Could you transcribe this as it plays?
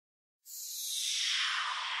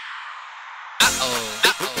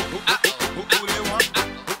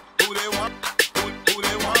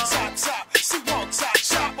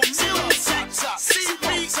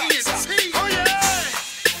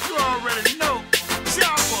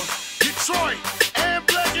Detroit, and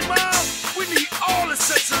Blaq and Miles, we need all the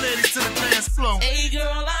sexy ladies to the dance floor. Hey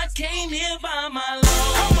girl, I came here by my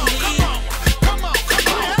lonely. Come on, come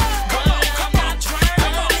on. I'm not trying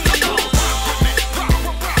to leave you alone.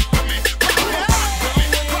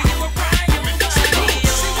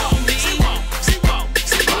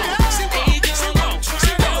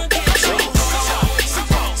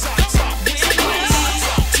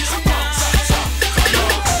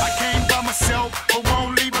 I came by myself, but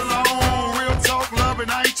won't leave alone. Real talk, love,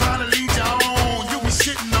 and I ain't trying to lead you on. You be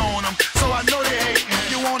shitting on them, so I know they hate.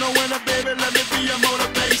 You wanna win a baby, let me be your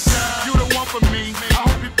motivation. You the one for me, I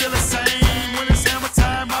hope you feel the same. When it's hammer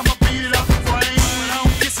time, I'ma beat it up the frame. I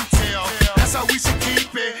don't kiss and tell, that's how we should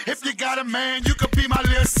keep it. If you got a man, you could be my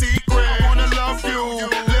little secret. I wanna love you,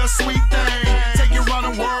 little sweet thing. Take you around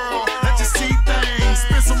the world, let you see things.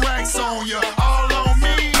 Spend some racks on you, all on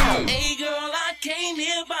me. Hey girl, I came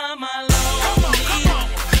here by my lonely.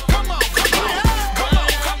 Come on, come on.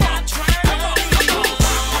 I'm not trying to leave you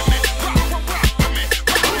alone.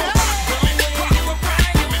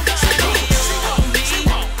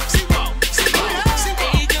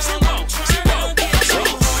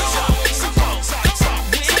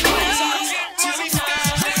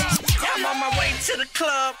 I'm on my way to the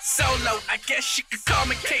club, solo. I guess you could call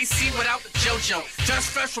me KC without the JoJo. Just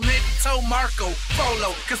fresh from head to toe, Marco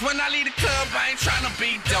Polo. Cause when I leave the club, I ain't tryna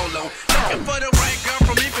be Dolo. Looking for the right girl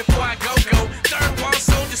for me before I go. Third wall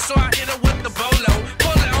soldier, so I hit her with the bolo.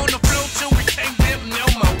 Pull it on the floor till we can't dip no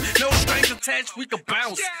more. No strings attached, we can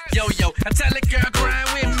bounce. Yo, I tell a girl, grind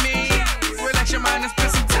with me. Relax your mind and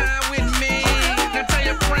spend some time with me. Now tell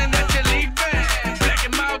your friend that you're leaving. Blaq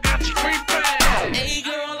and Miles got you creeping. Hey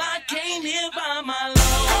girl, I came here by my lonely.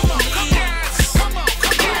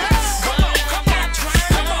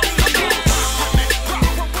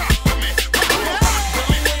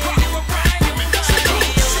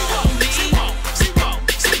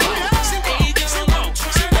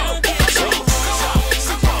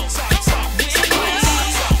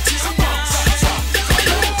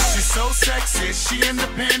 She's so sexy, she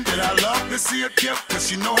independent. I love to see her tip, cause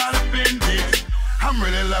she know how to bend it. I'm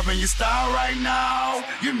really loving your style right now.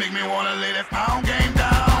 You make me wanna lay that pound game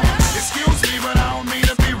down. Excuse me, but I don't mean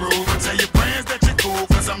to be rude. But tell your friends that you're cool,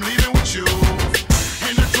 cause I'm leaving with you.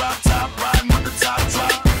 In the drop top, riding with the top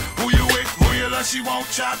drop. Who you with, who you love, she won't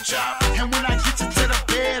chop chop. And when I get you to the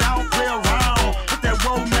bed, I don't play around. Put that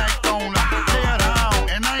roll neck on, I can play it down.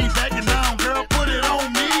 And I ain't backing down, girl, put it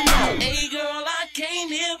on me. Hey girl, I came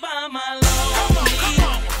here by my lonely.